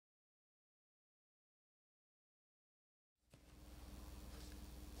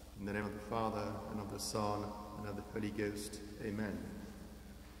In the name of the Father, and of the Son, and of the Holy Ghost. Amen.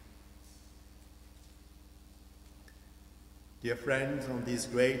 Dear friends, on this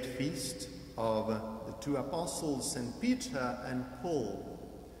great feast of the two apostles, St. Peter and Paul,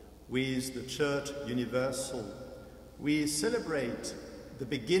 with the Church Universal, we celebrate the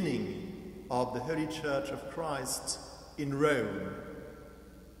beginning of the Holy Church of Christ in Rome.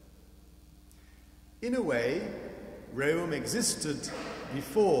 In a way, Rome existed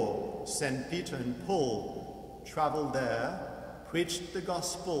before St. Peter and Paul traveled there, preached the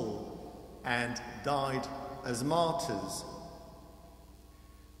gospel, and died as martyrs.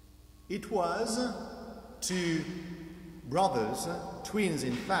 It was two brothers, twins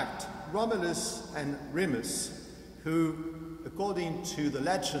in fact, Romulus and Remus, who, according to the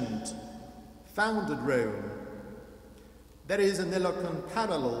legend, founded Rome. There is an eloquent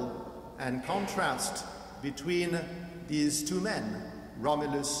parallel and contrast between these two men,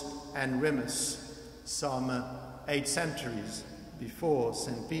 Romulus and Remus, some 8 centuries before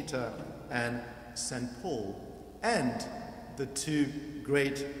St. Peter and St. Paul, and the two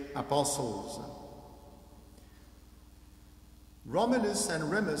great apostles. Romulus and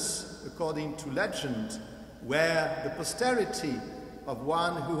Remus, according to legend, were the posterity of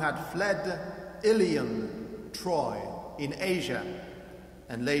one who had fled Ilion, Troy, in Asia,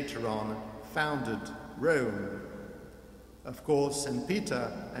 and later on founded Rome. Of course, St.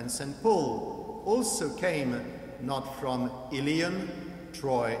 Peter and St. Paul also came not from Ilion,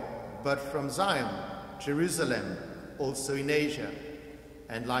 Troy, but from Zion, Jerusalem, also in Asia.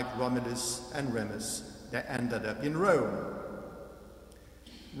 And like Romulus and Remus, they ended up in Rome.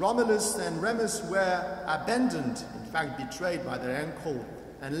 Romulus and Remus were abandoned, in fact betrayed by their uncle,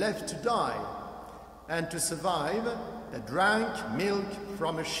 and left to die. And to survive, they drank milk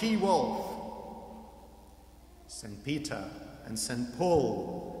from a she-wolf. St. Peter and St.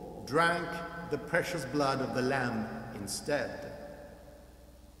 Paul drank the precious blood of the Lamb instead.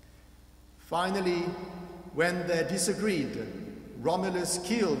 Finally, when they disagreed, Romulus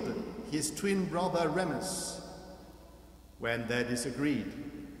killed his twin brother Remus. When they disagreed,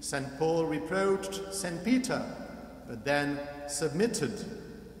 St. Paul reproached St. Peter, but then submitted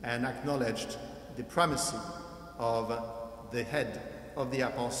and acknowledged the primacy of the head of the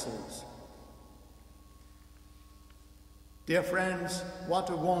apostles. Dear friends, what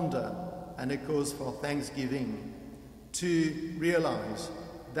a wonder and a cause for thanksgiving to realize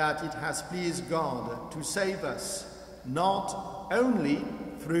that it has pleased God to save us, not only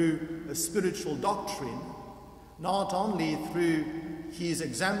through a spiritual doctrine, not only through his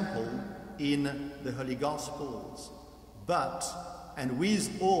example in the Holy Gospels, but, and with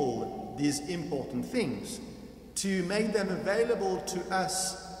all these important things, to make them available to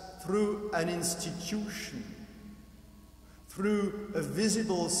us through an institution, through a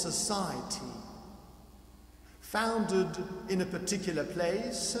visible society, founded in a particular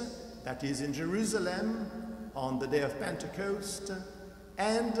place, that is in Jerusalem, on the day of Pentecost,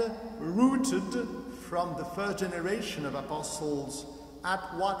 and rooted from the first generation of apostles at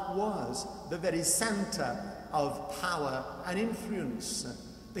what was the very center of power and influence,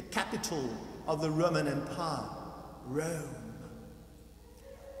 the capital of the Roman Empire, Rome.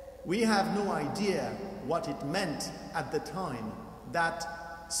 We have no idea what it meant at the time, that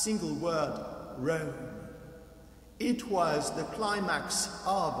single word, Rome. It was the climax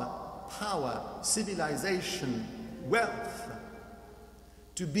of power, civilization, wealth.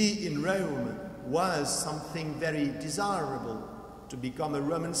 To be in Rome was something very desirable. To become a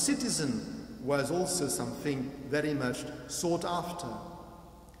Roman citizen was also something very much sought after.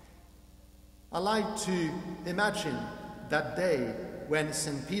 I like to imagine that day when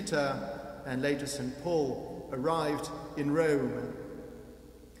St. Peter and later St. Paul arrived in Rome.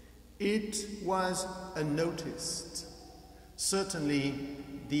 It was unnoticed. Certainly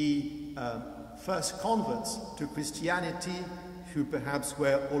the first converts to Christianity, who perhaps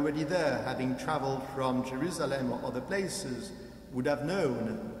were already there, having traveled from Jerusalem or other places, would have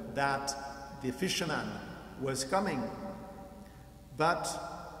known that the fisherman was coming.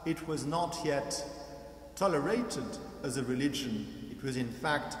 But it was not yet tolerated as a religion. It was in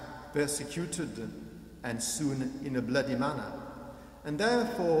fact persecuted, and soon in a bloody manner. And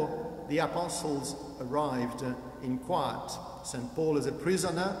therefore the apostles arrived in quiet. St. Paul as a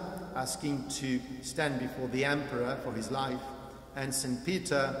prisoner, asking to stand before the emperor for his life, and St.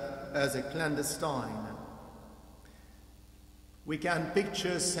 Peter as a clandestine. We can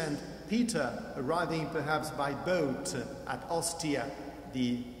picture St. Peter arriving perhaps by boat at Ostia,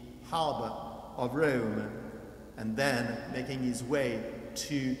 the harbor of Rome, and then making his way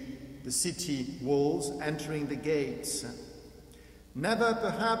to the city walls, entering the gates. Never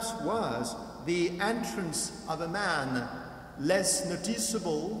perhaps was the entrance of a man less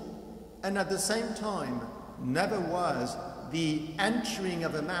noticeable, and at the same time never was the entering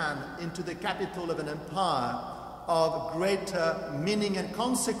of a man into the capital of an empire of greater meaning and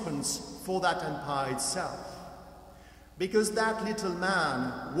consequence for that empire itself. Because that little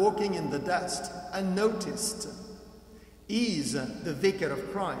man walking in the dust unnoticed is the vicar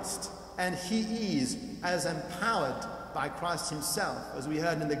of Christ, and he is as empowered by Christ himself, as we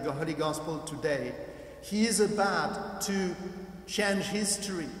heard in the Holy Gospel today. He is about to change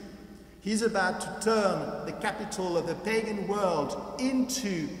history. He's about to turn the capital of the pagan world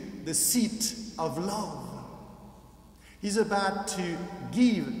into the seat of love. He's about to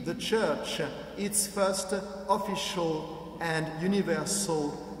give the church its first official and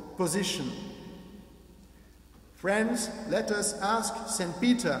universal position. Friends, let us ask St.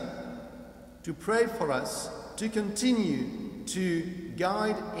 Peter to pray for us, to continue to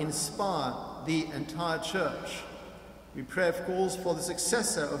guide, inspire the entire church. We pray, of course, for the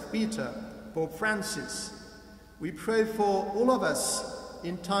successor of Peter, Pope Francis. We pray for all of us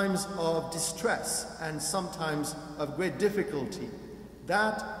in times of distress and sometimes of great difficulty,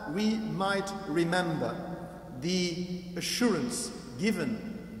 that we might remember the assurance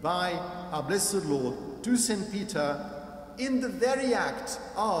given by our blessed Lord to St. Peter in the very act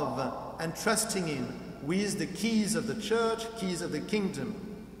of entrusting him with the keys of the church, keys of the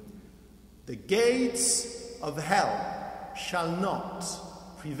kingdom. The gates of hell shall not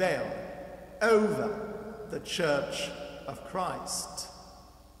prevail over the church of Christ.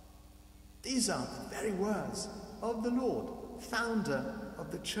 These are the very words of the Lord, founder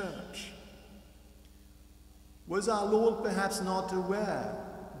of the church. Was our Lord perhaps not aware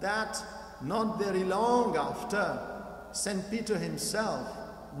that not very long after, St. Peter himself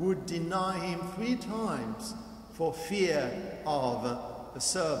would deny him 3 times for fear of a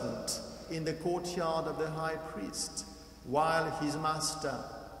servant in the courtyard of the high priest, while his master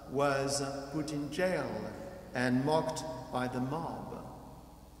was put in jail and mocked by the mob?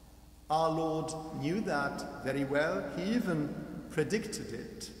 Our Lord knew that very well. He even predicted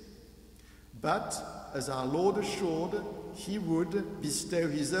it. But, as our Lord assured, he would bestow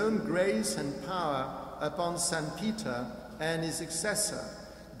his own grace and power upon St. Peter and his successor,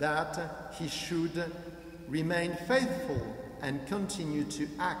 that he should remain faithful and continue to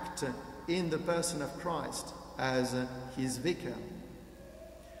act in the person of Christ as his vicar.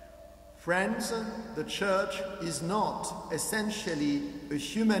 Friends, the church is not essentially a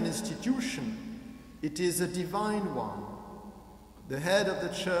human institution, it is a divine one. The head of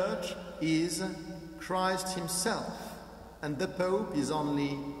the church is Christ himself, and the Pope is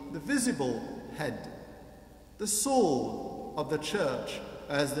only the visible head. The soul of the church,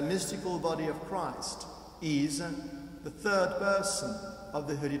 as the mystical body of Christ, is the third person of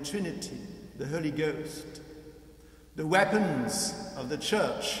the Holy Trinity, the Holy Ghost. The weapons of the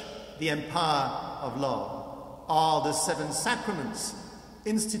church, the empire of love, are the 7 sacraments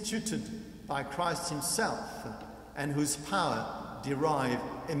instituted by Christ himself and whose power derive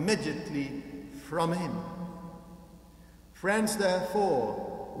immediately from him. Friends,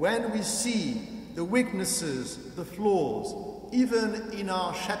 therefore, when we see the weaknesses, the flaws, even in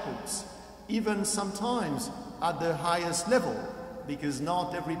our shepherds, even sometimes at the highest level, because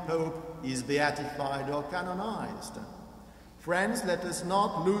not every pope is beatified or canonized. Friends, let us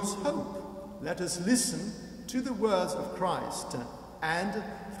not lose hope. Let us listen to the words of Christ, and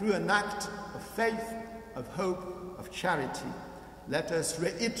through an act of faith, of hope, of charity, let us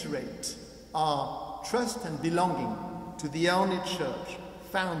reiterate our trust and belonging to the only church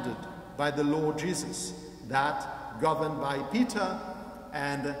founded by the Lord Jesus, that governed by Peter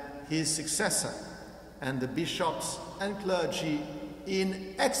and his successor, and the bishops and clergy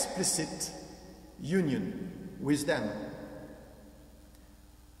in explicit union with them.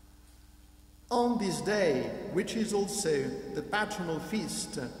 On this day, which is also the patronal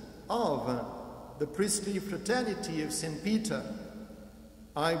feast of the priestly fraternity of St. Peter,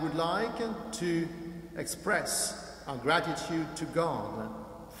 I would like to express our gratitude to God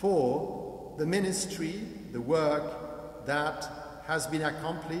for the ministry, the work that has been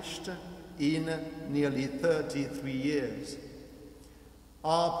accomplished in nearly 33 years.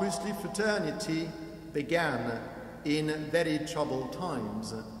 Our priestly fraternity began in very troubled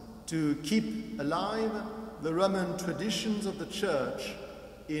times to keep alive the Roman traditions of the Church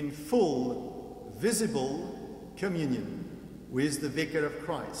in full, visible communion with the Vicar of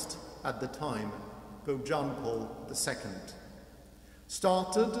Christ at the time, Pope John Paul II.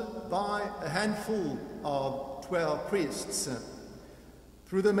 Started by a handful of 12 priests,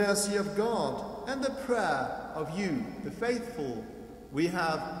 through the mercy of God and the prayer of you, the faithful, We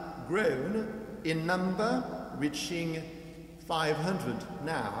have grown in number, reaching 500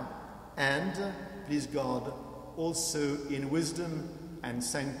 now, and, please God, also in wisdom and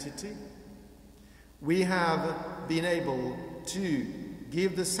sanctity. We have been able to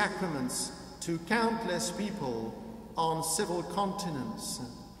give the sacraments to countless people on several continents,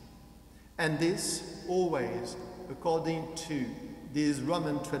 and this always according to these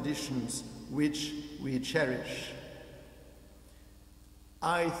Roman traditions which we cherish.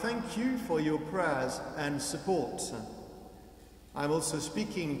 I thank you for your prayers and support. I'm also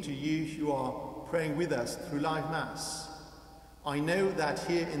speaking to you who are praying with us through live Mass. I know that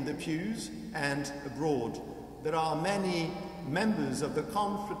here in the pews and abroad there are many members of the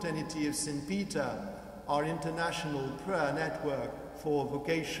Confraternity of St. Peter, our international prayer network for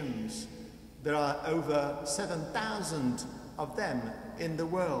vocations. There are over 7,000 of them in the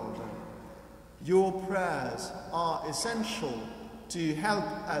world. Your prayers are essential to help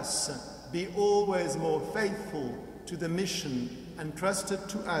us be always more faithful to the mission entrusted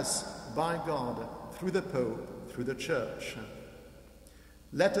to us by God through the Pope, through the Church.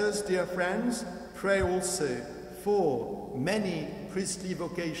 Let us, dear friends, pray also for many priestly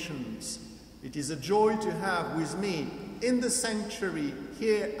vocations. It is a joy to have with me in the sanctuary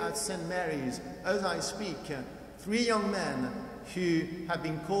here at St. Mary's, as I speak, 3 young men who have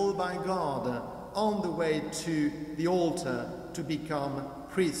been called by God on the way to the altar to become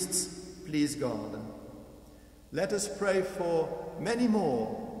priests, please God. Let us pray for many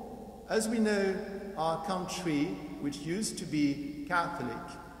more. As we know, our country, which used to be Catholic,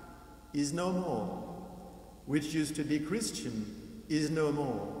 is no more. Which used to be Christian, is no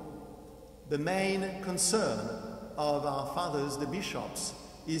more. The main concern of our fathers, the bishops,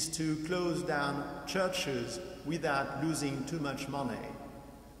 is to close down churches without losing too much money.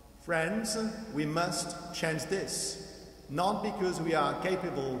 Friends, we must change this, not because we are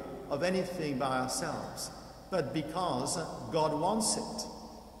capable of anything by ourselves, but because God wants it.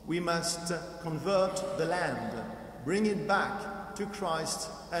 We must convert the land, bring it back to Christ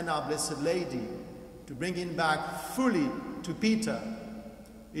and our Blessed Lady, to bring it back fully to Peter.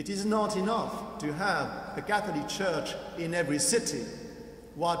 It is not enough to have a Catholic church in every city.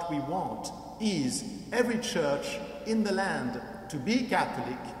 What we want is every church in the land to be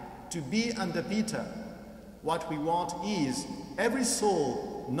Catholic, to be under Peter. What we want is every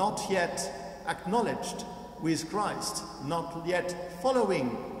soul not yet acknowledged with Christ, not yet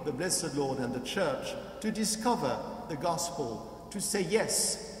following the Blessed Lord and the Church, to discover the gospel, to say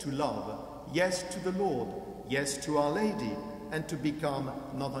yes to love, yes to the Lord, yes to Our Lady, and to become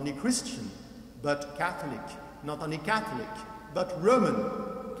not only Christian, but Catholic, not only Catholic, but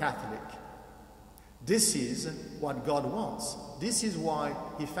Roman Catholic. This is what God wants. This is why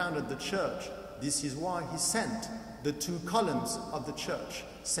He founded the Church. This is why He sent the 2 columns of the Church,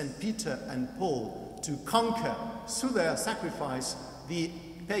 St. Peter and Paul, to conquer, through their sacrifice, the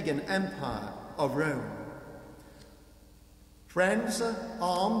pagan empire of Rome. Friends,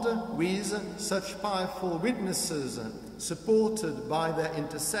 armed with such powerful witnesses, supported by their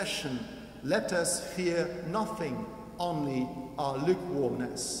intercession, let us fear nothing, only our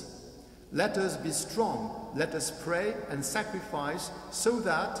lukewarmness. Let us be strong, let us pray and sacrifice, so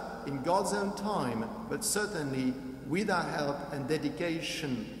that, in God's own time, but certainly with our help and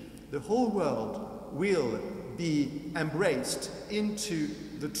dedication, the whole world will be embraced into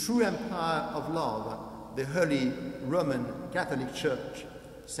the true empire of love, the Holy Roman Catholic Church.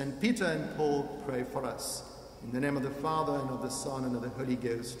 St. Peter and Paul pray for us. In the name of the Father, and of the Son, and of the Holy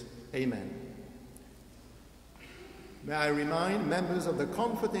Ghost. Amen. May I remind members of the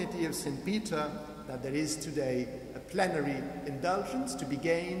Confraternity of St. Peter that there is today a plenary indulgence to be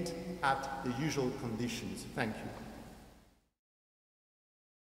gained at the usual conditions. Thank you.